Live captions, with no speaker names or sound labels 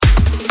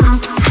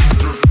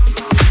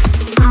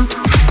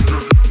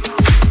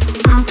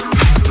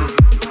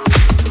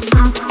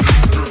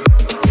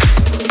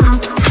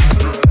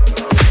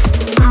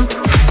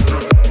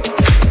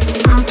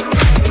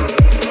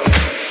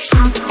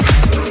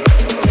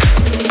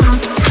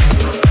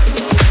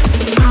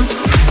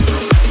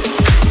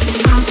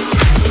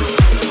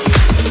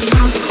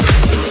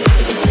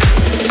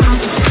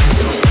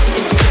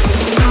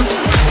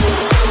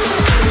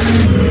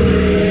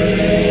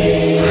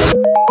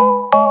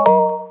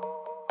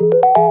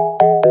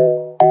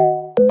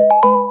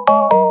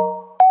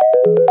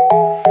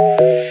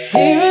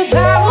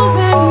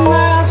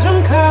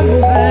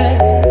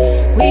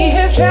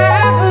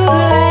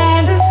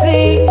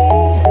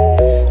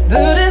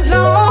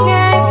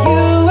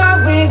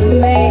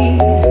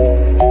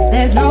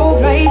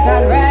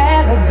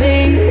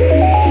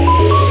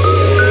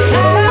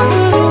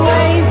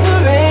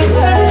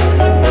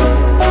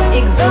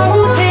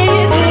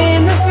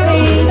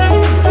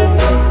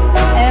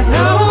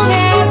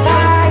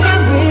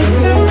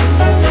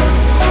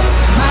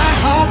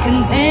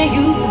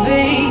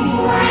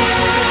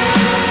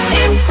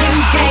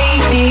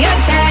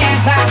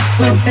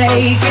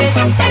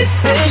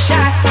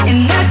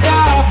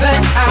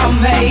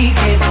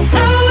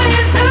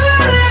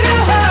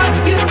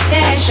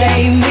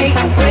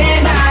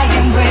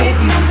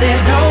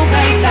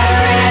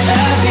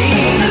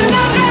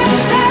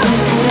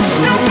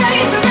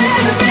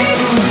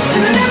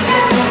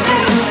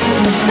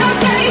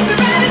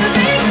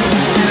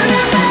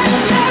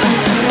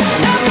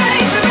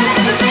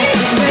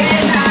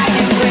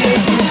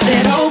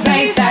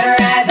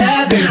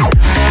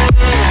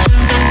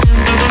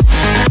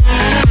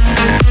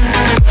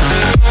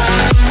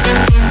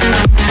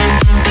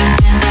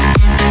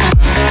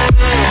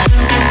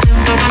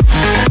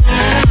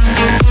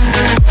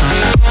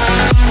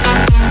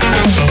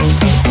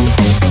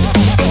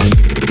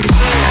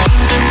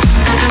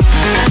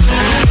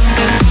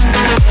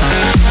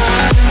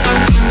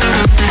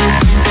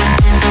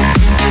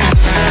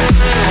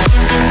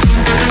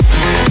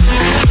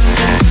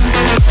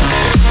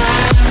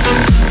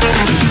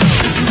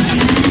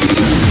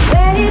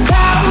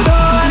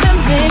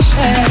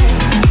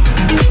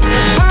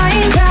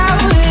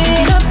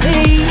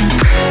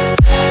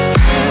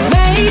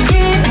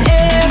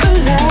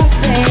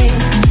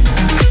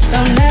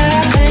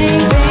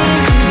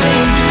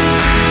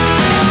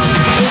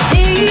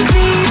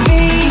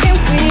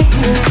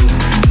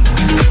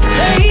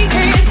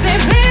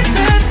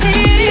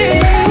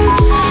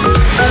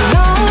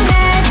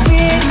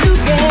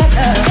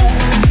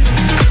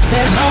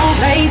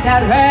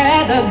I'd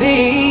rather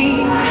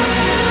be.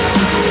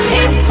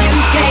 If you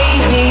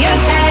gave me a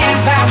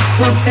chance, I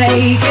would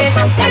take it.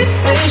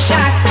 It's a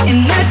shot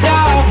in the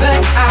dark, but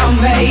I'll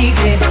make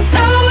it.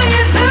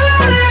 Knowing the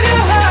love of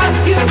your heart,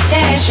 you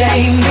can't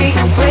shame me.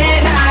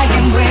 When I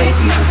am with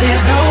you,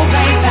 there's no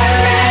place I'd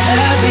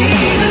rather be.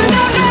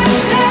 No, no,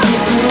 no,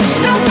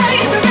 no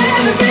place I'd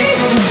rather be.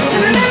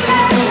 No, no,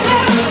 no,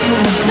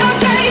 no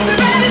place I'd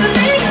rather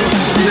be.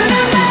 No,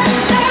 no,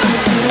 no,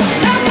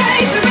 no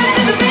place I'd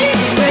rather be.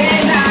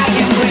 When I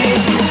am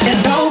with you,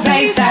 there's no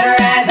place I'd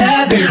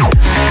rather be.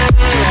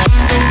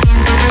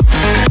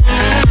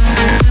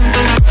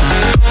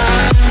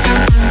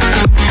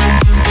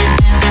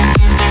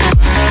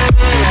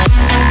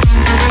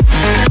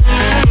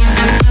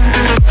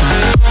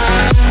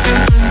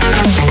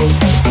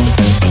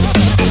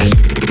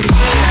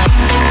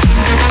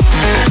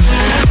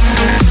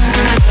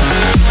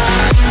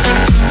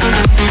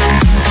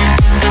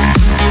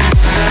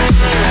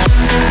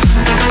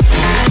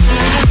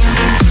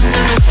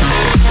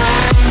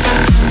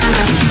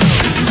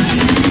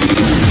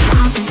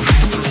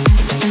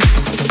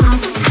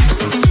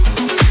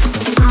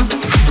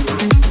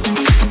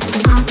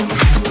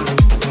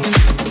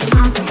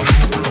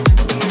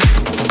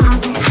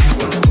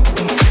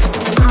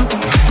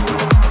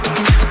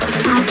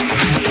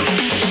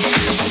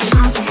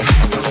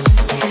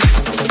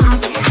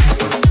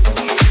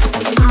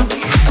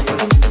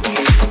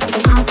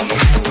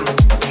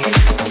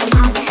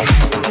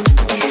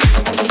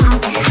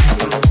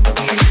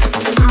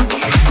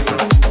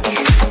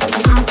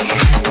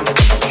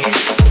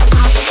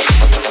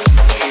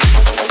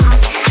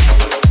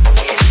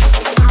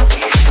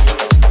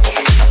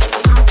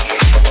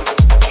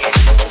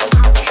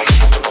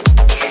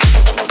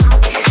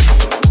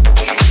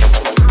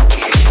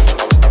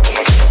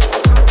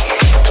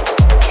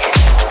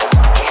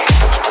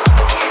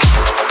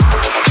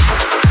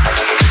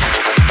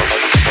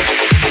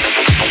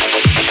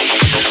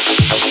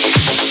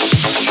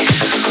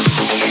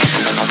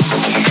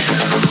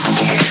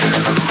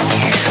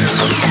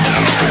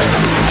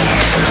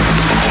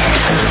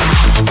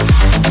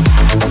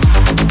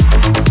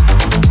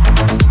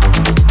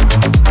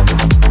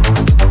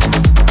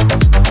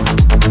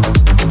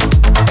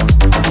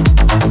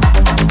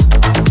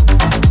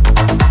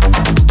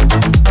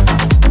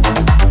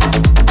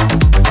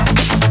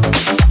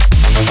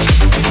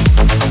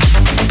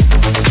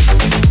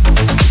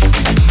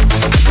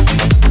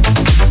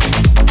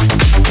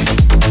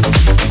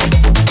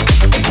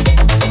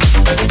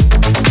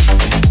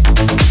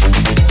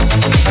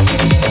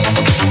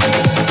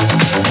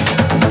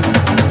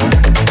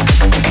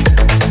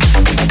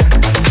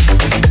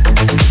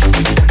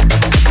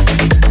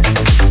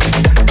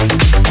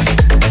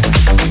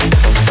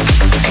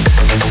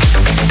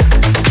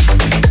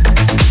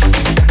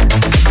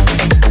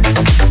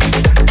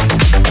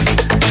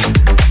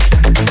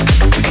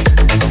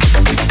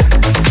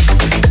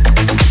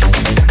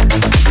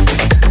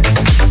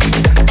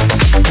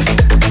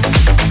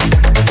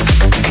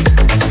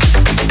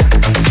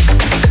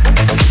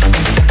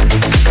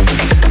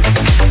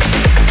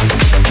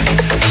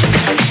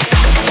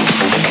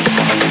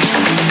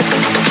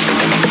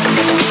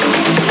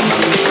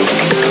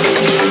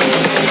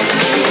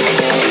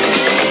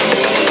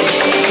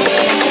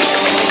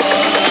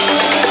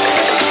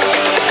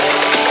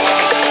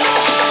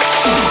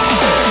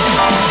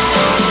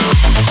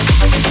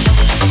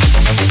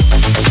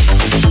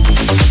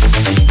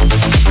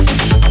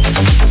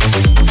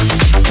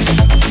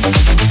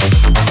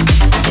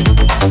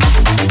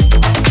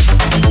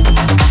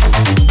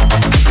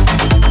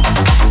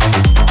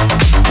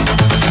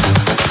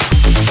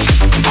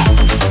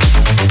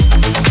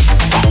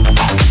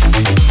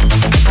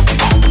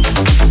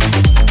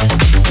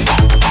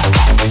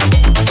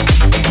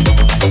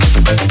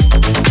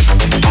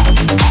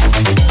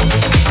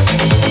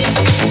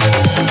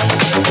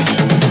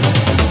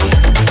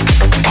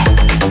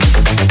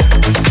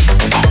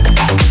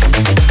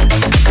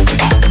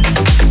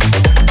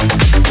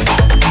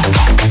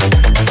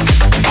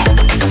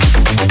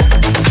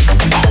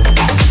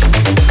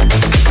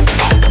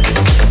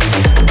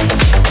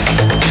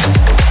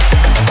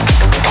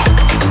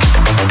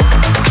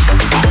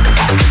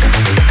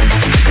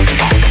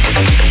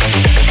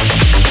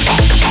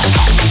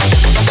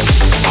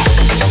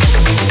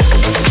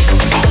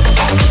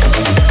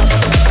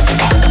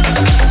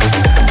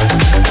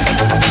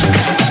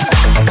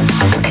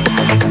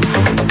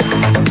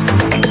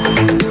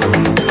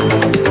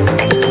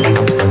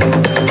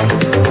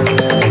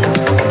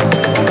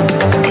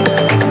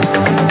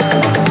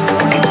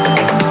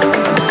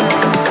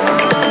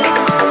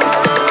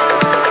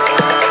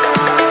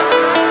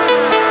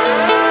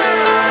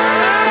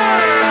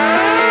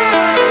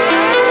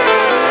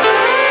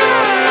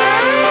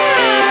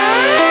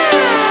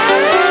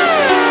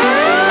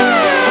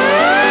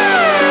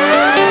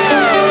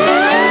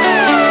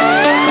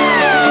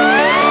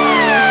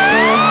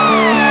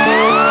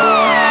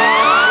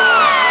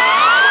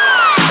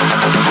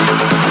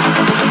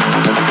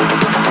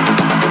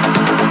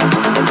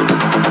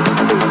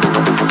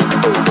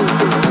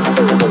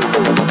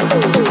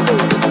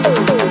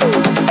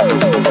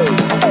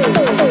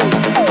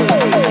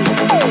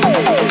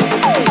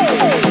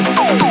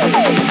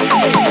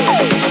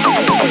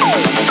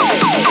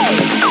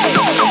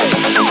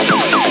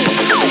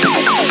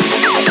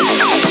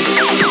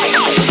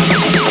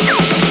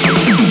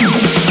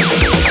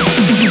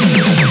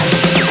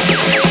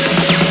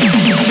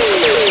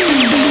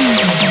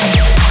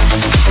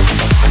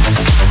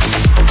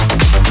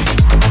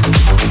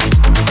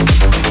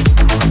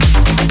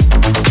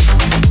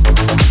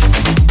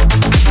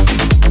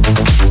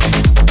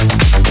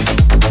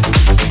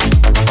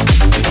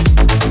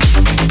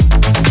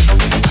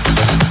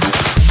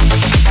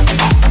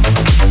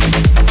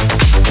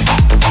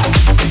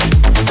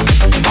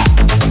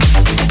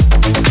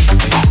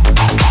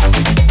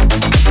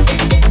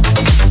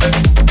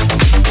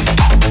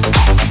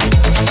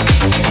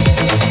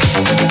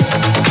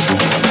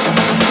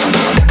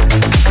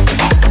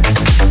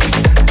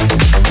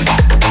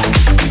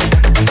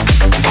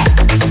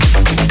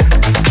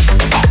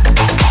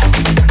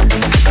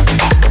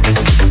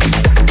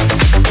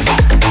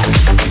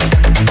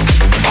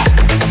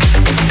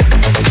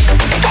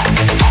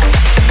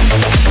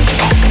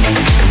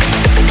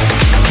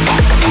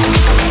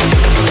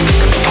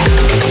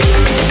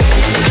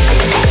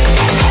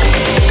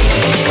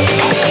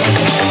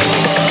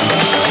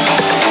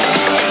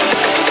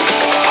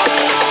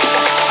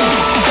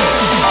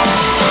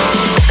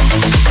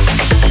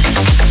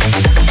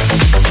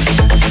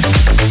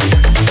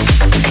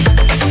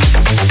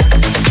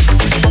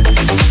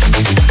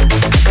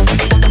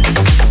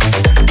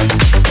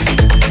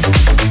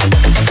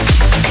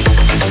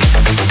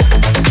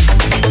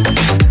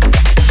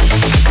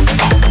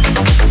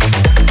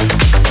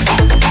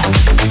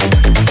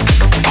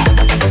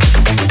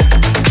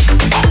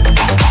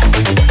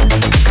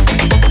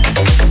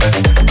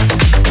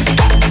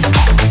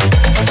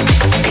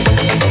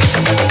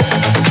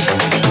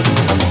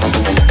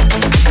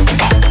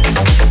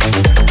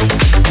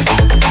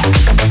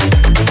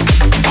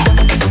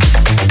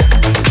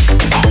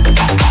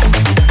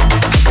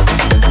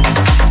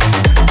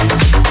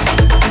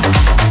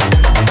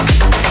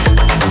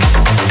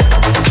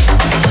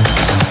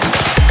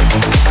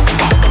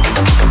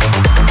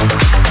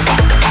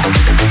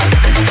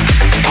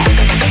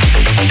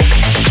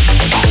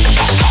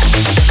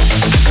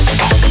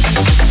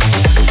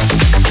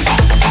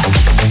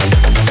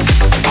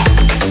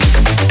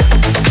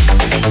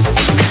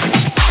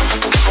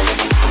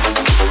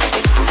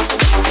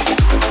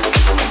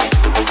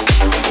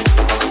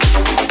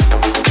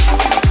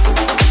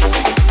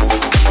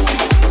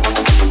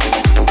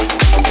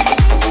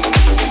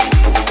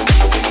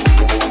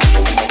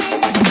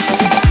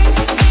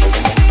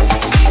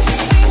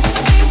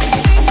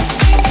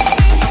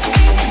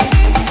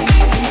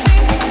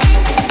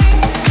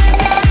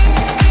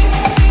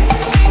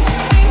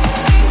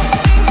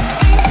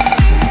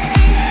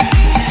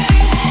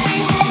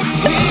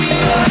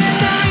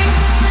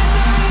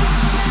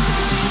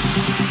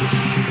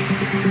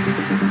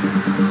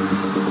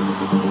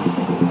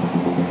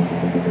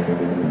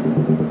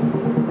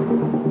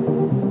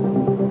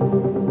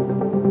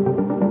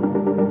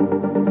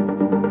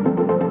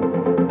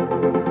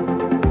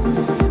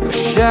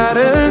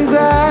 Shattered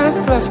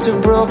glass left a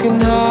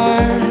broken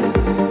heart.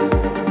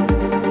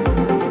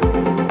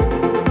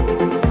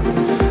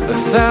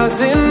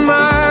 1,000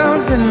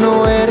 miles and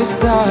nowhere to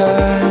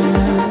start.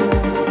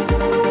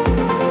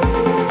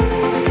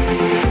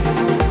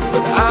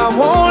 But I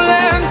won't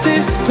let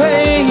this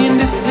pain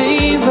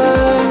deceive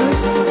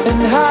us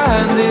and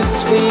hide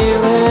this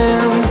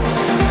feeling.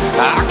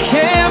 I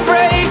can't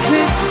break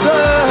this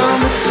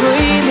love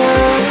between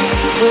us.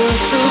 We'll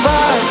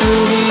survive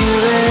through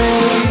healing.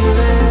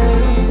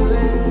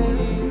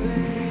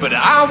 But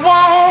I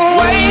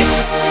won't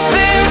waste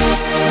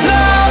this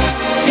love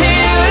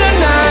here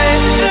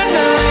tonight.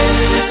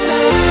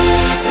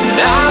 And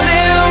I'll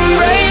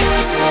embrace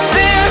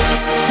this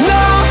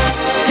love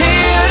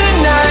here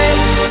tonight.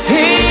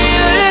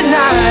 Here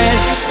tonight.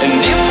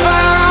 And if I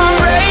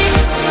break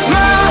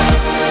my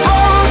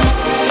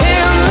bones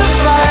in the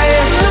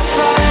fight,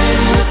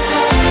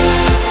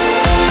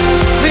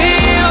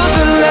 feel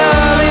the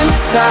love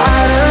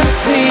inside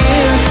us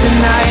here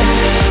tonight.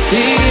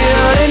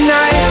 Here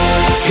tonight.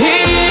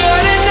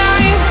 Here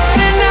tonight,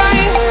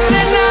 tonight,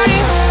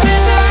 tonight,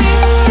 tonight,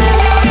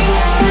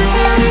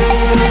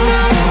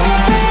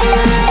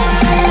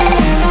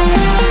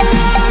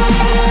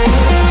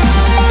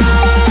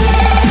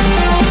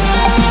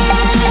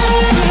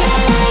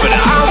 but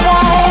I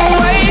won't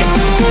waste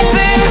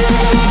this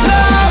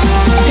love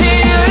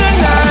here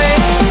tonight.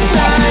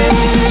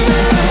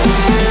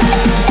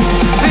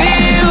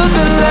 Feel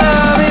the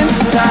love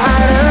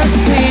inside us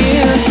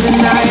here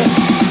tonight.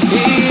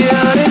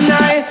 Here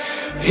tonight.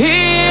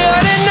 Here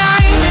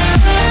tonight.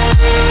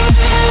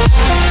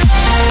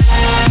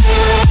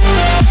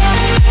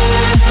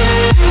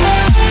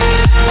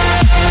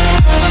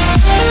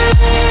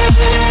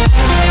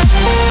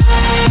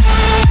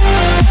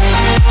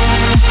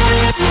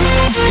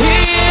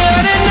 Here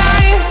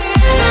tonight.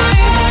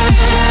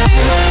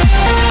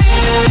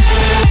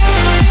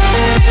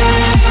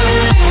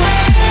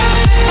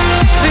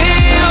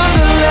 Feel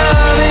the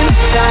love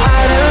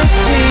inside us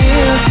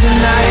here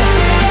tonight.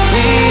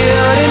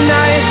 Here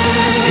tonight.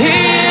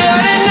 Here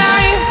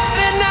tonight,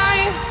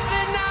 tonight,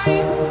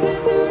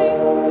 tonight.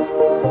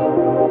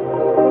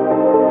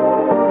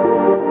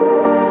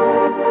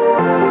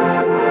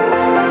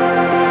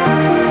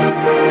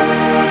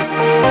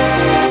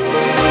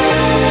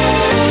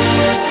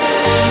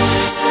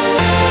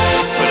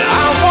 But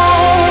I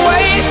won't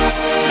waste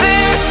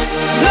this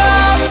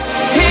love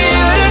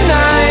here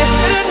tonight.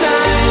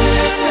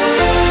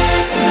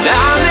 And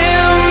I'll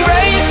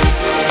embrace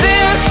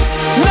this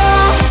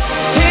love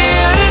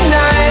here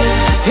tonight.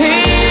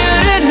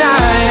 Here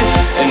tonight.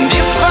 And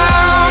if I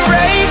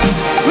break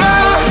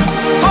my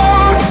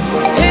bones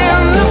in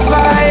the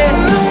fight,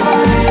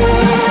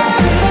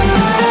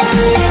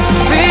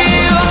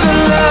 feel the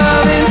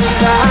love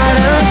inside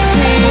us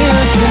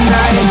here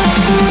tonight.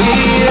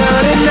 Here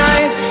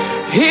tonight.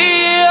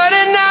 Here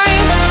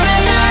tonight.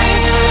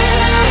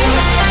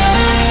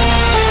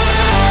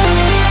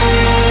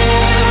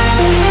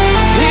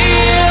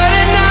 Here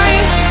tonight.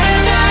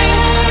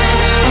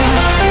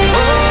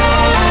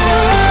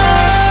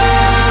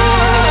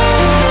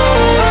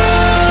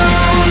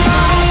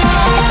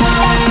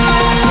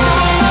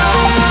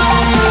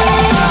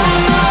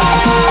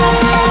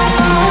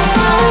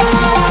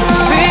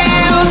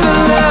 Feel the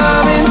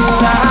love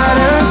inside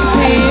us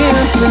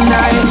here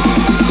tonight.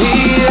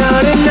 Here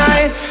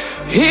tonight.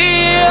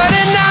 Here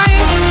tonight.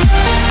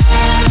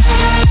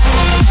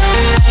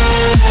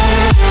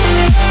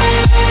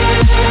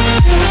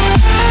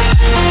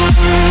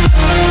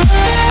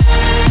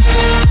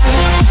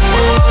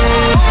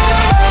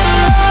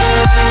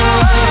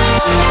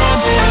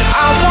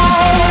 I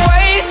won't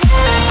waste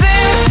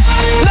this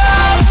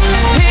love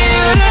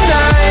here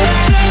tonight.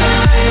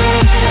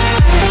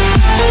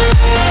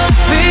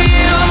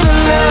 Feel the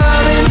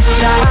love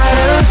inside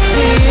us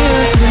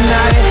here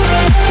tonight.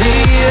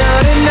 Here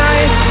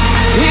tonight.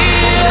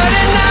 Here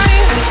tonight.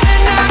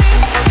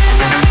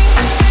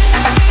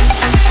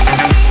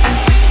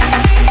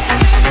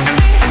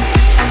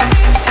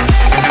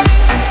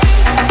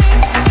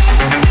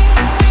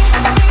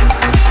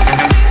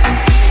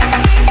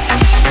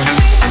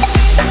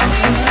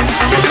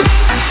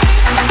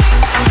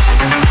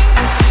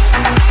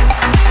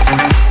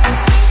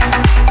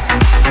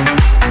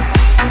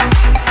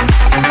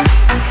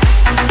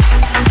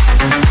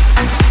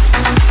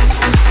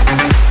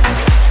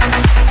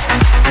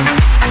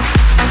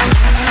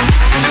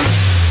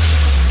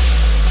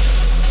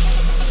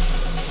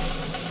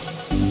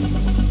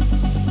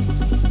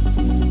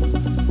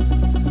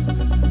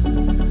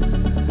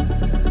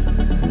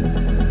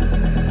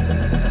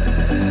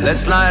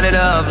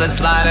 Let's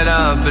light it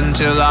up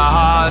until our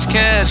hearts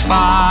catch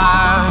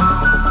fire.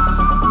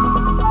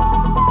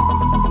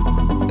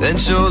 Then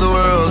show the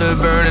world a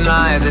burning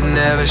light that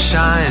never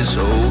shines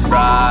so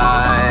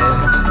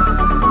bright.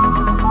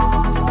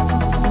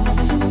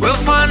 We'll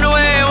find a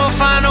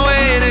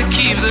way to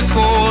keep the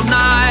cold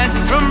night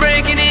from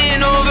breaking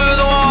in over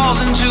the walls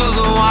into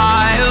the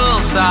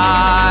wild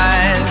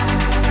side.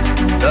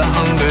 The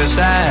hunger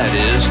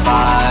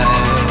satisfied.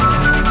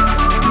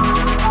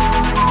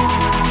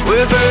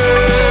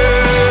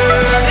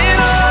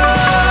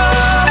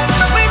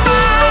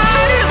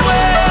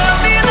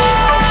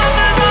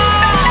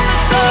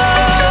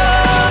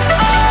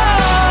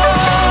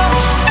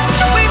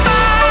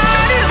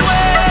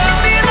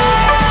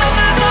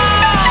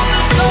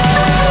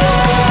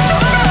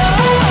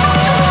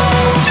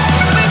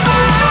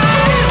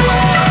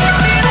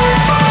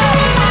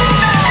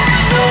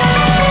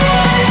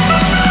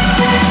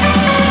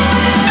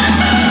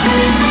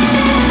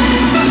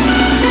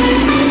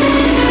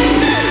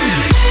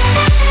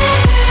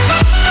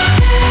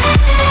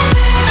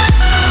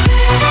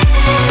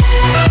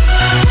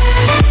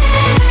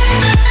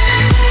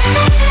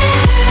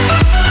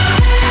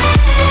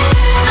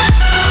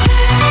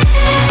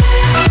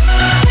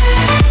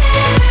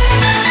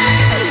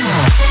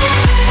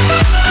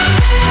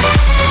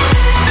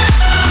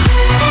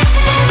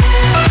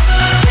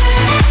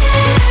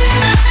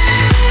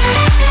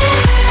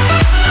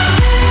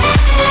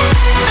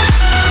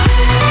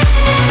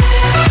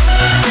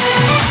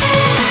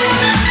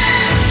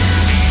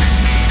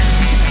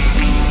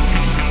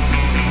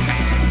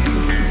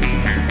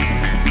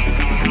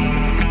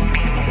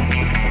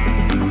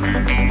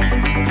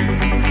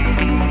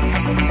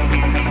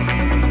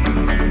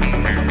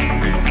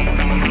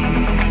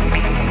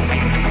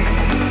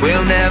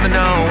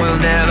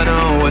 never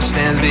know what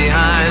stands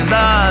behind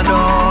the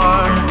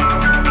door.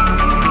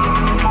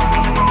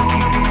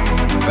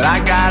 But I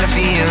got a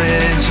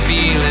feeling, it's a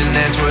feeling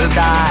that's worth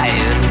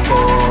dying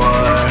for.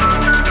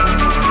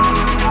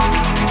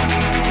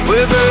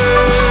 We're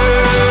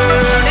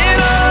burning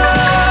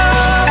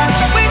up,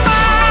 we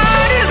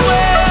might as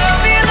well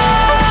be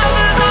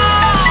lovers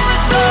on the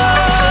sun.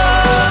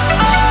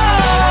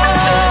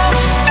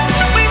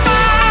 We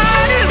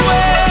might as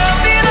well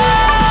be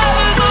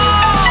lovers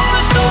on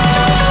the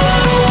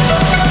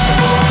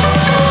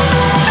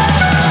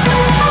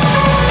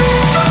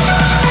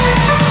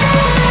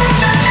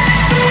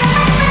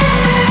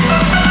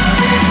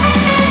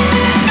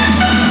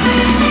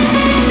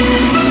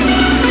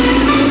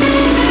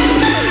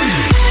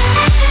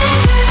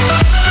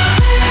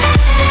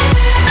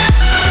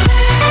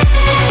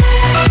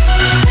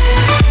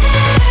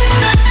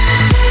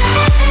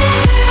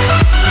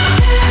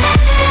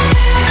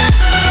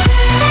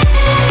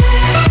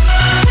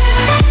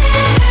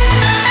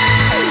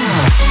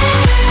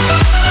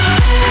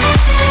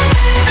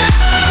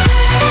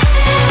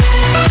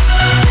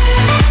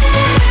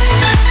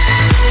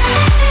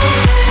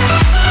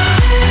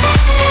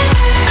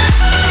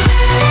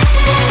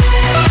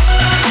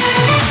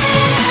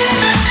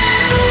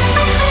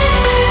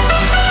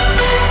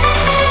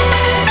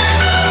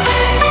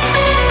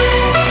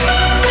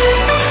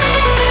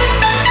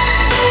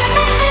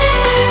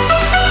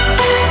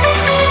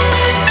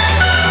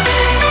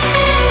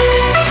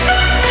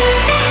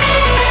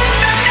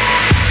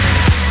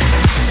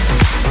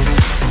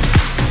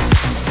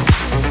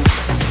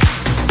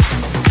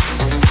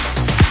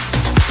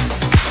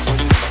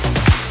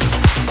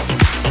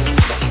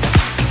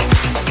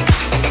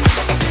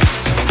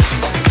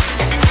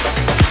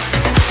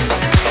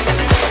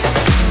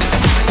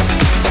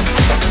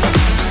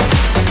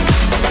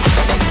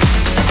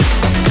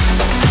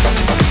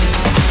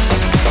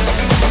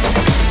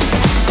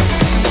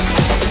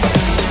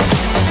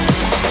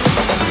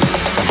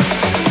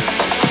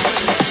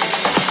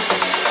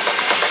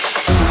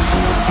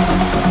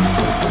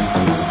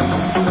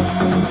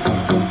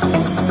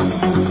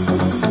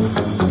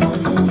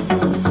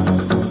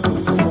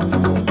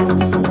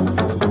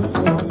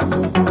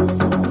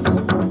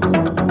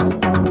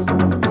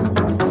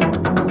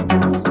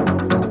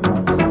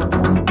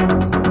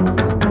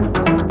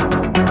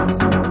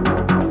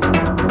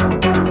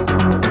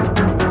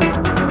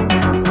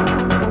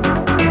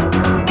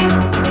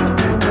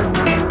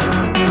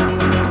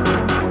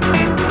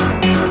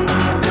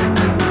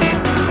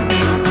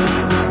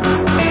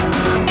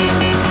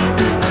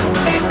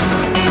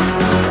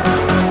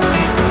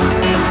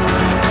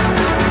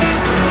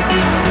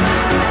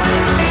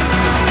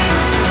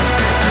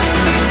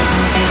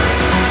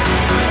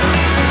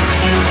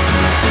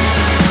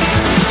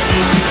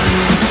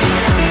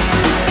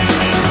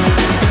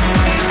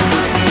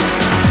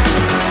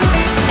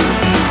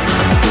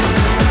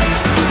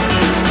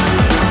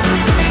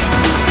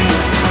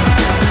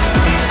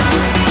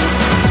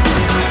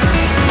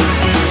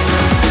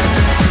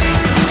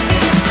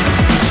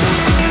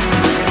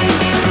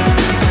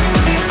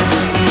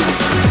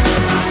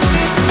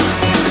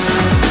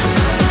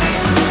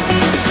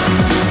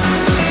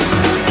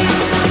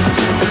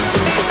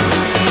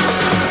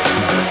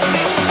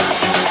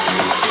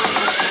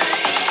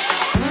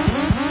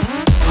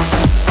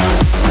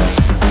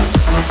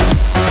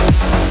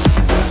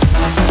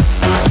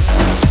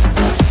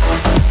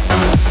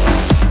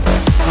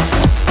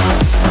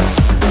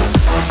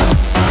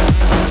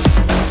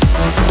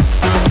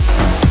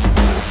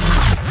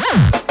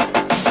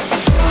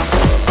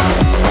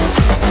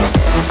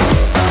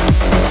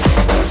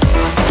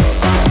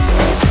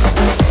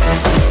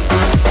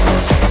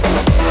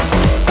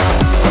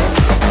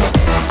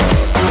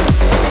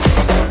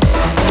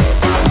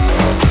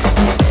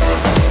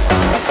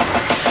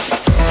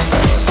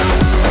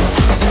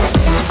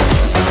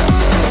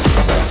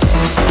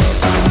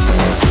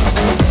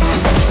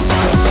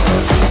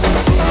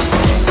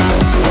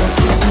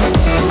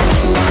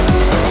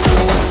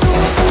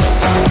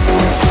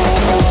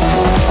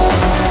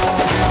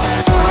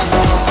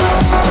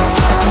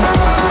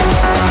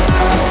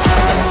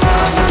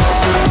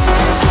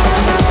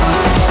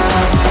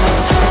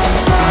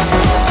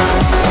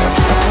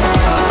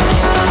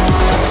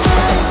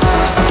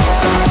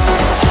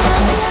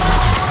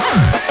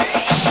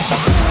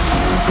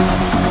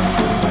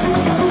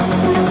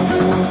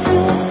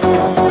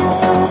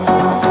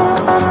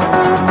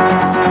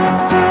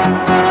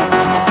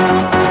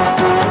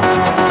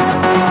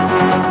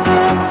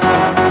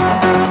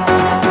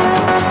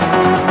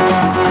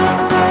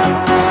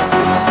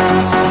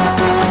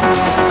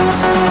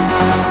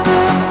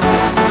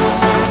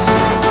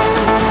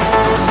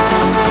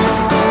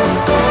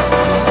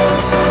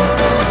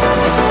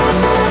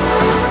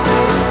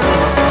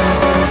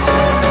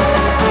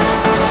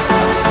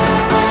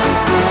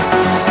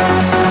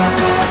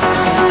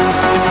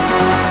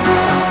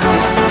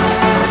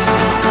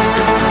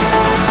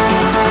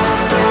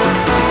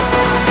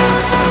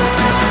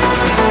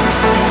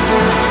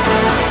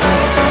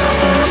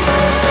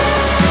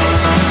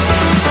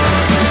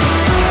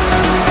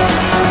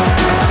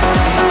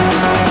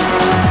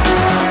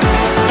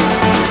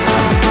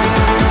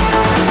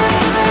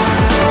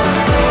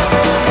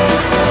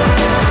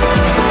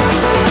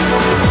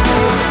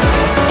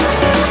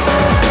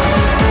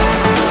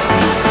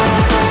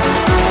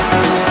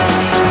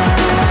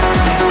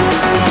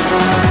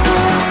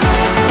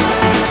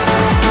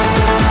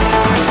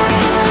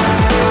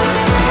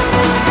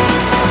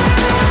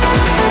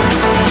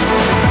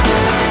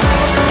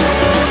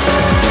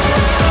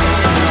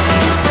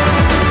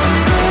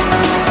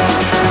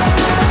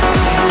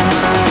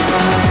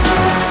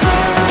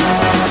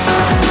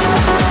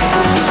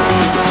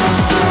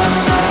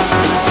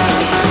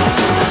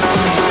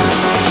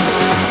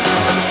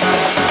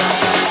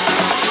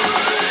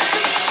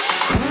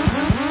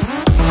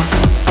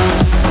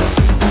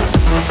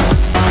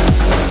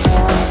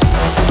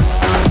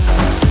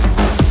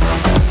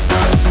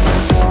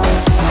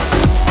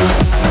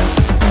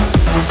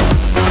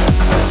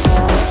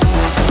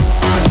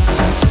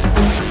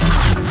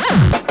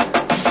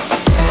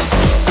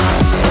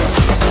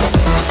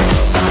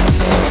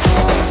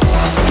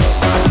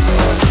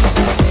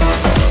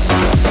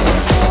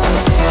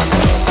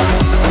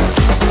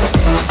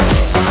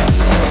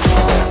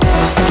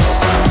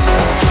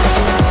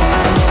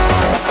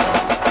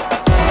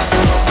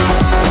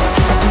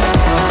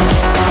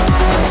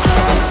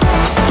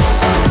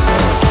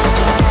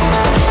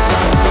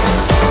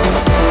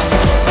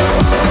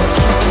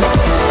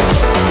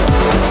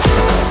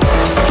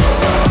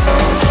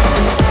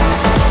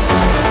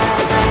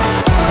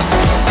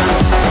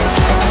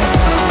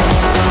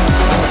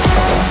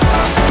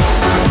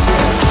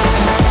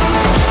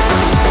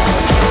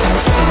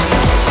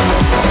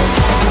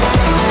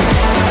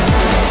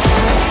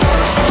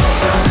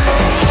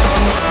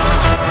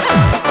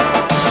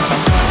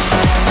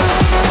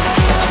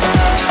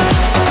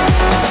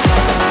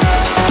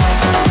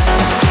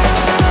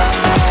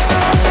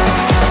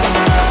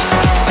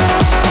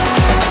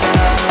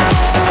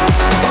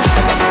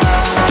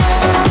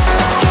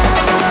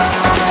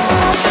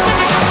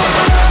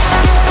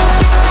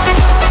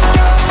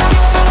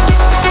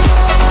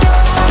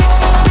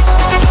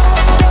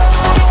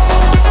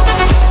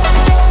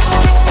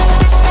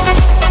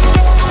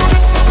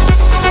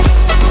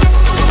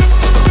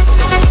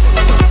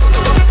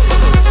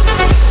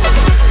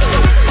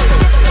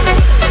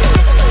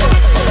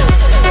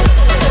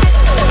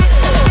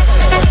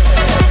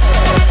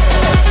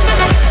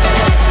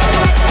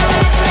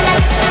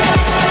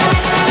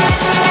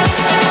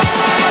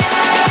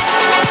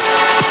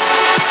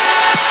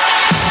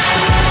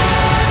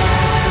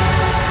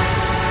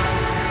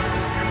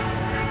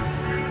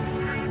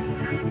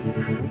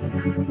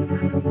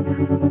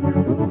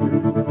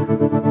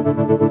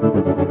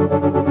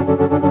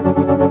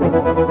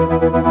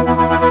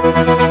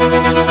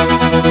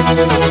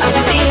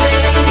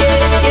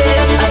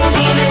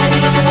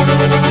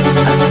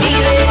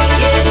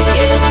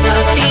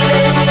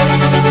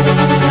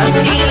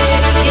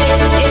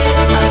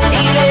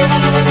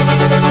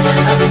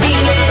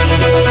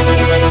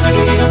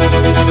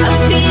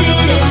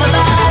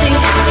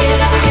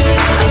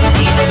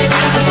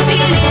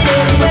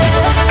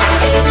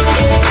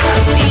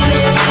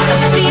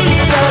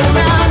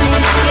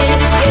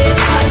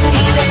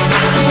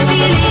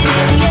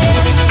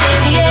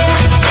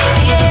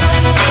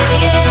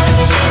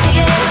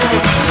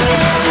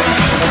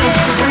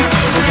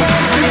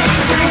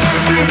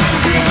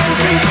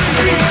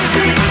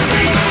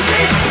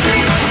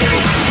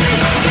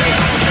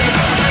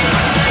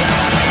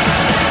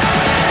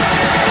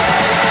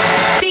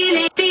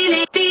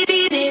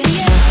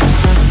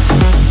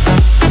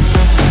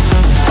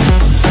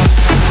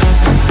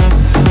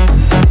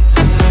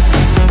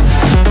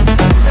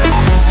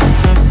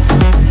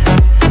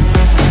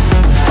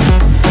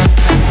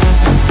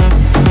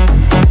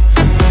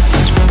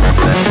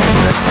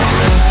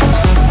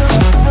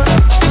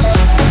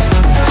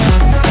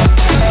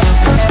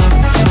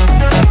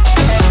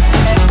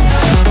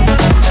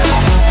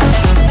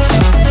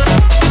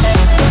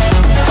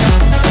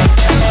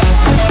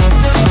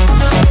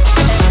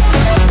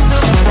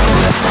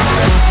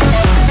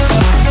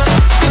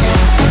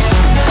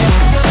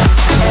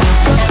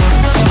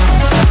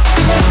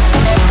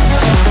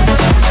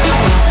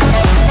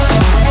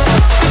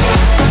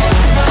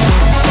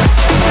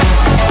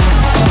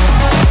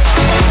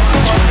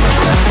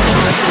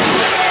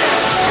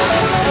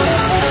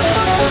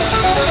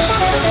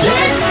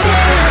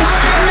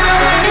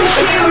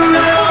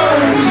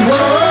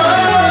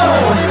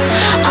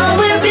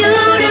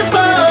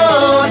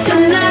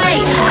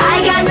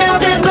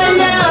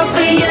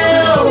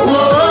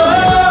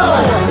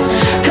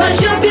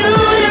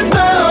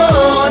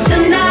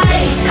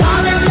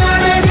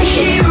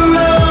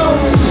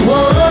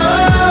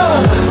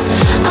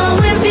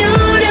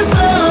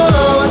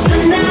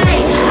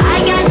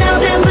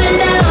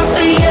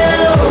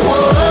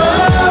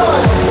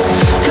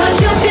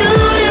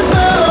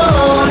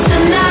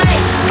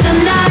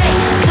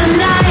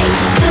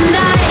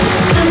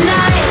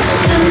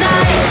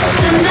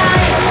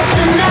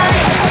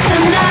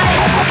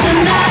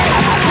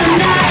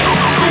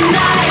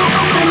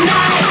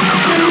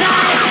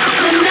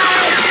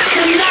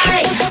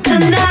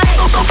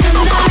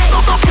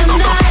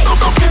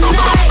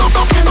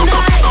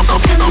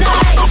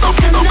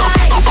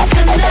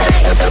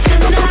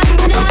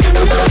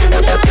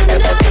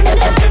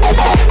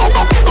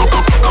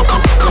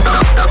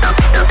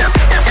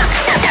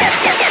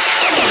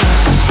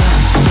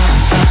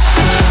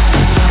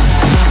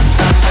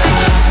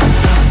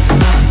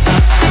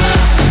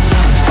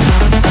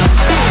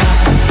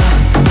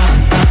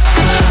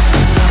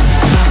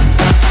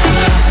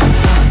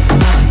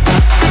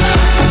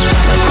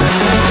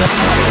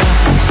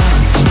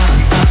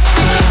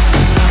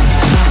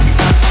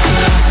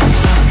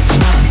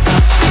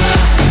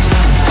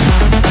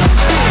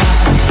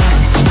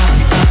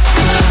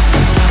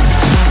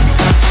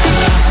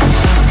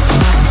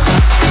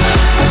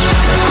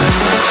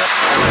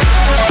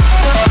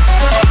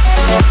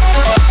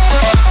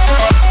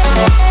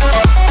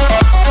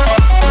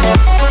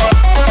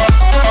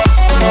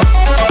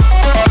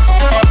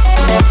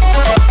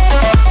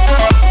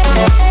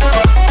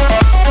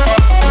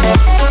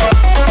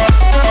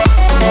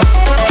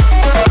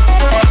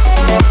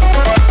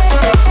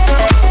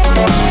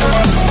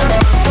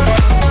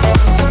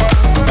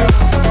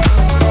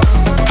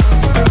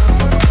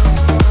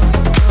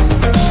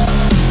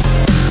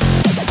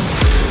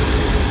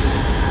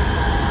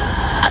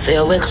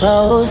feel we're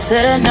close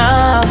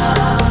enough.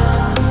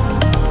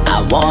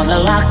 I wanna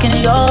lock in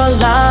your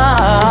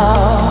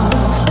love.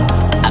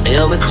 I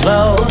feel we're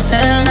close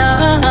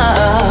enough.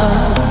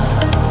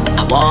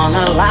 I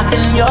wanna lock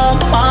in your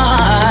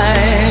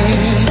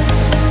mind.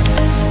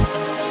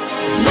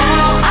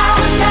 Now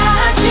I've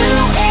got you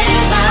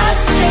in my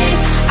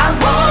space. I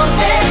won't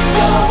let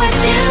go with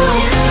you.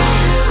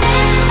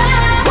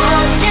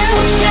 Want you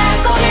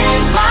shackled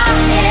in my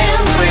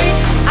embrace.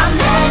 I'm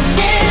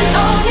latching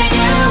onto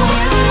you.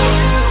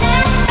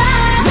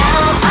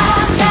 Now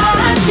I've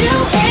got you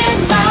in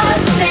my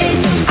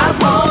space. I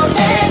won't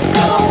let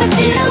go with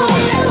you.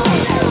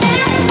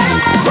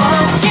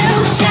 Want you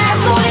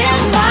shackled in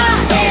my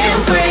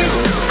embrace.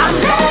 I'm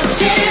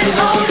latching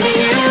onto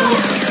you.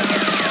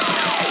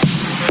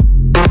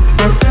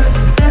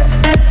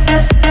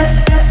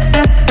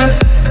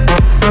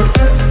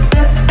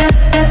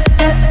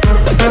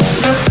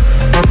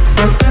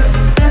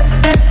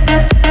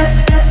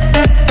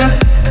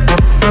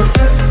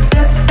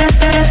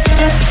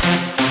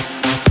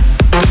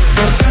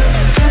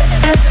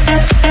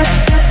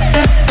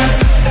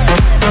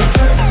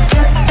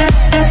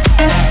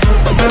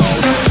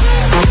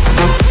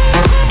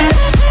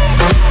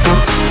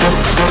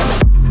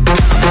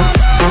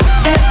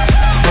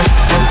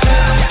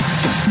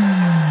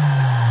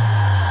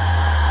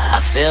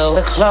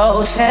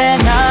 Close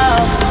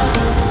enough.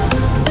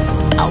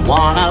 I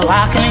wanna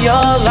lock in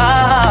your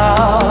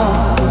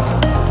love.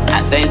 I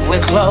think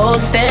we're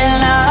close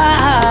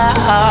enough.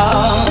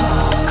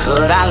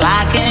 Could I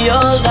lock in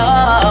your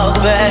love,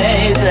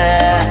 baby?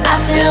 I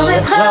feel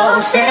we're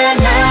close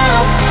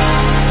enough.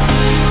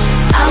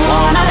 I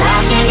wanna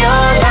lock in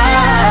your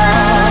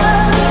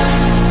love.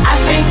 I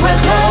think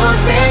we're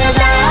close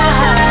enough.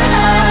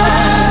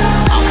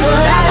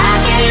 Could I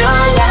lock in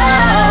your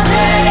love,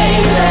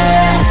 baby?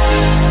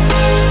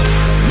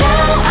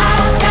 Now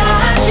I've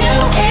got you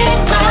in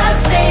my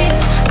space.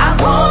 I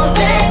won't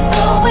let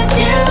go with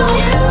you.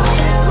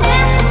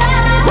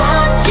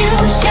 Want you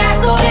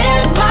shackled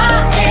in my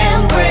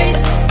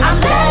embrace. I'm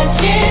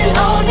latching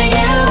onto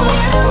you.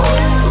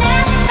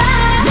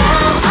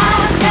 Now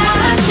I've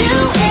got you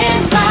in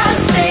my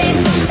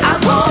space. I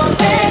won't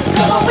let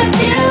go with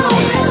you.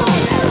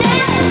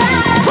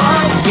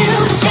 Want you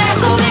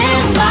shackled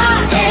in my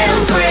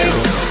embrace.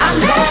 I'm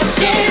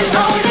latching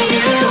onto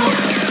you.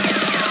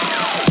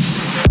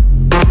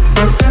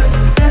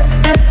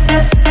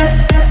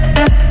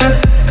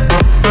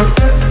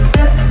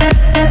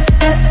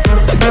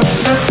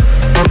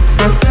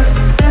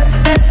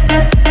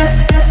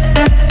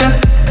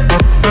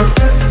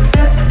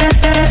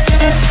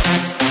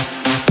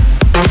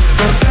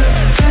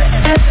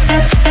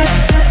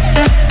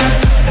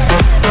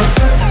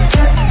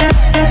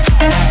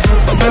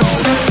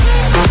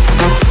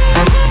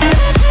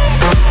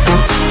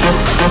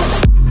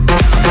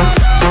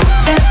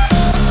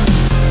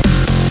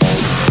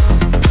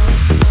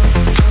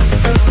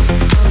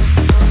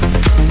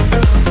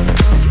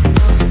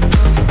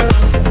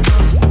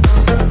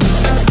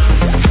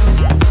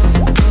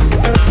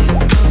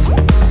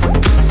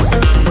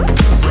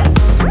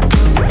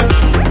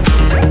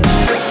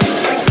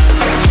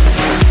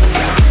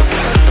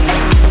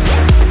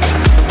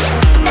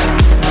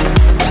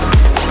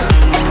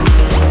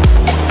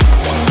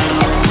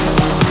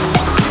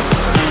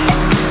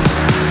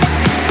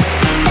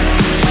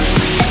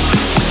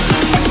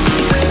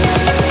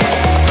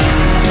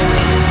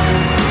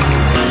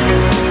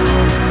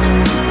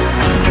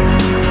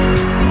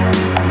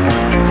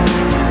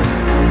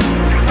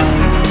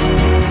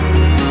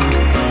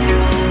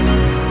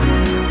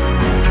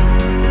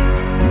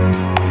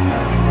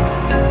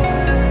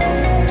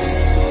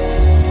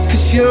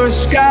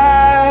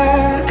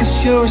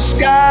 You're a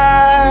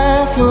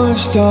sky full of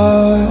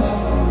stars.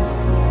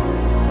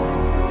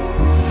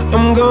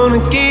 I'm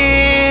gonna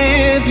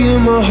give you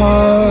my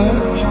heart.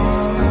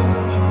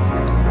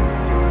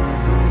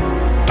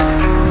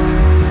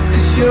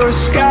 'Cause you're a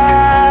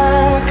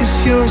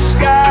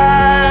sky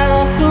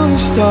full of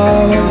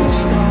stars.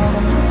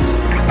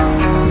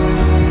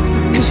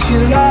 'Cause you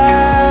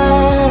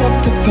light up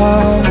the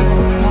path.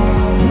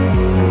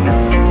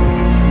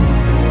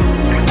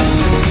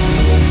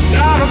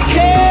 I don't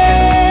care.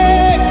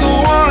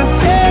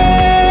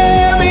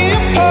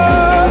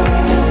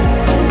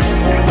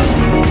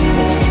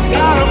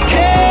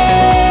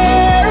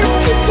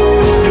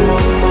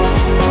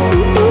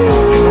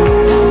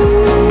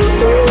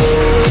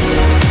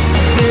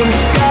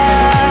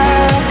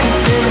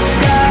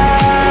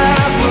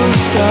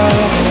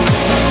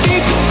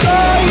 Deep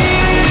inside you.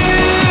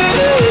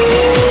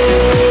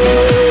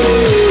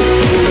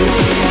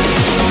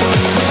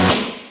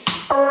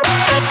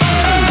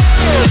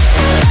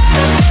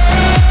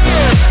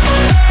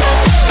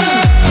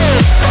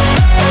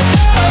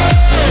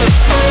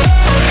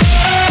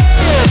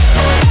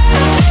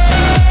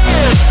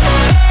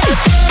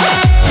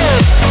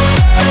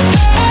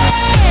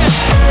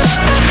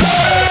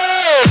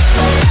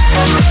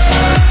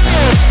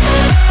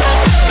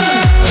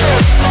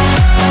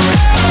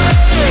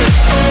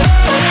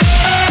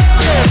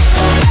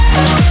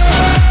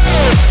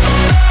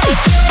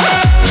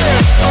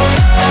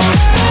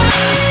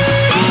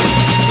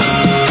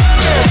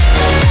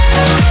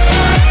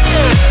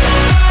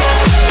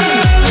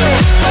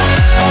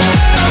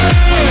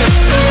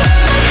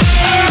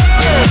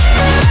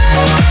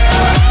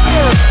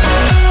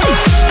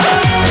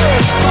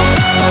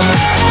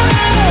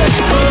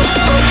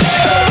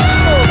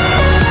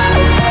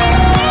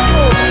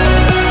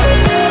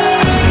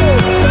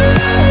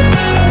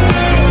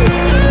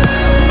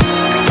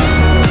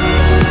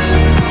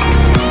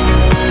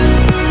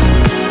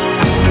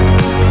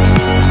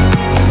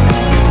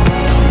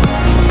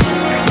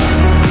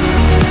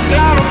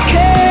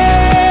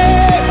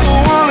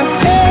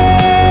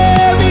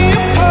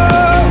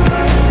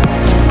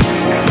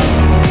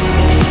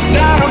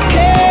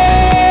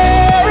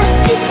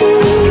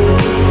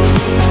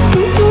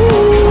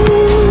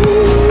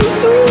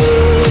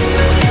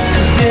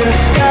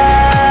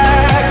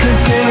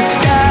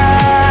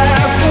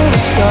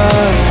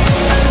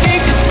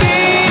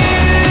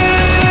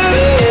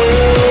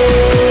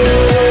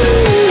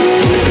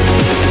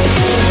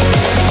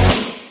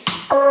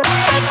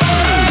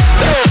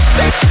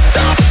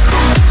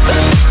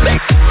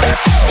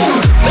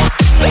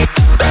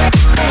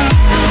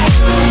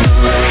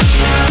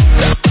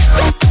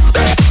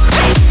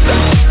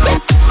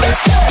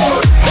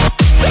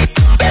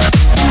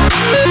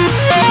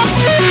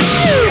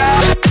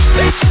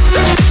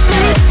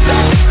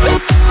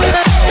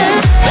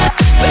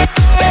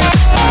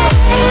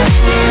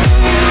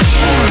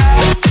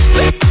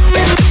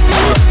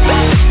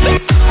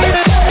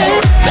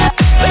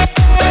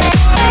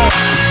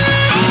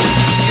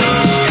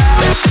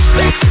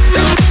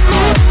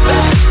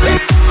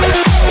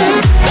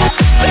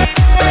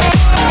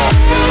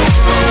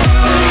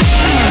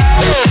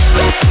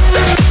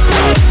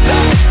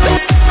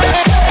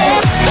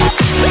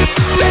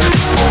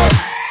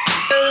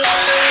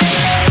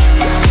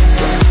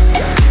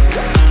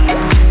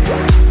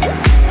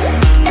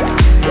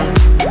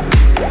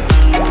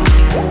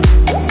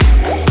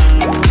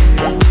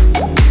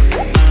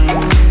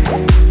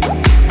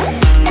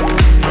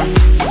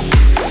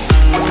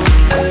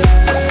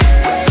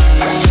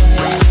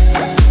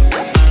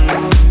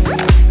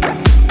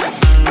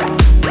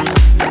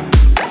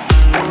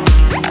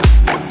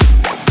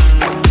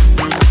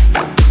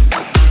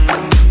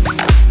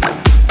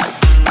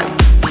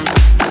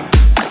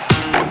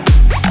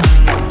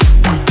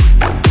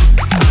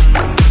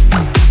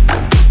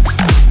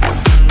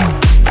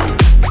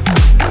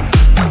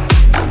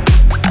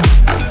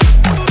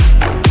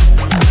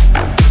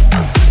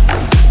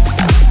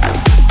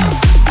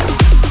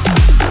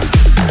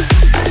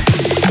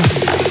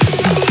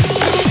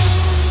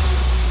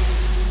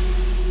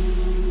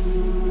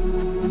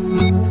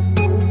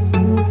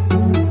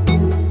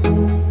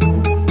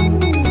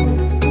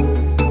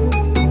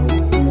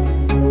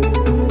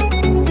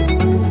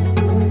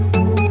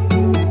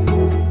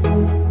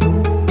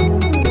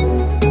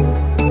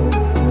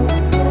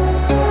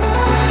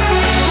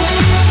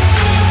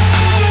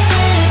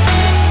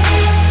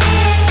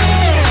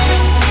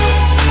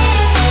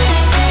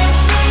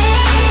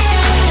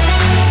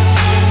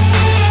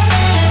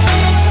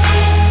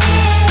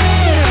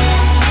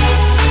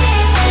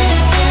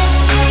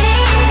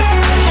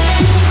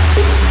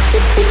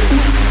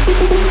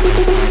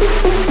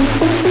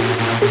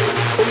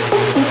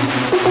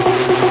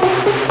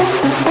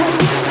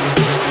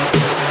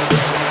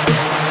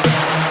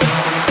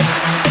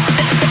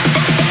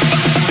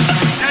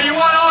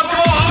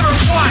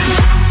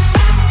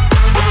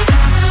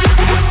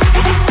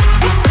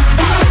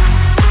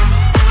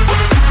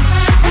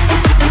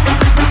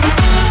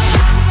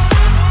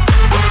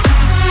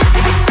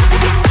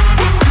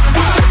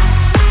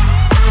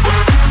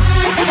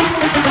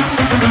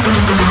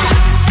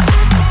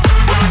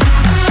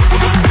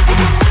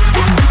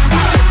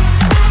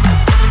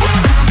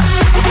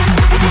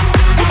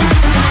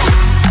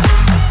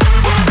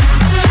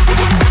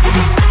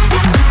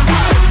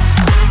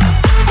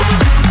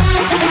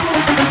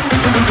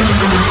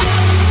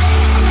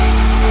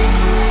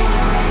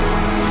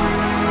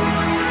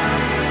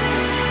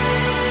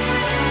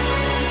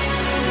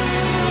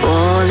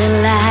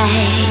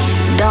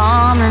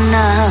 long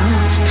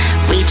enough,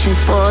 reaching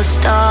for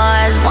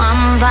stars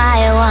one by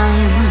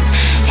one.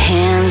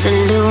 Hands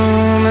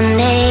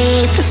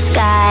illuminate the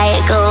sky,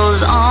 it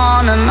goes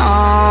on and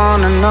on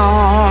and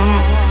on.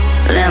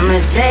 Let me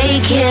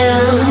take you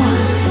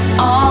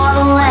all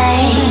the way,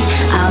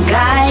 I'll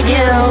guide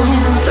you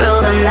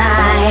through the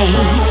night.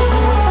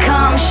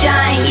 Come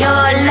shine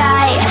your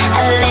light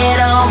a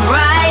little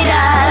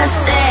brighter,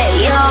 set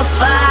your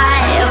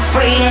fire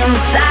free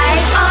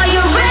inside.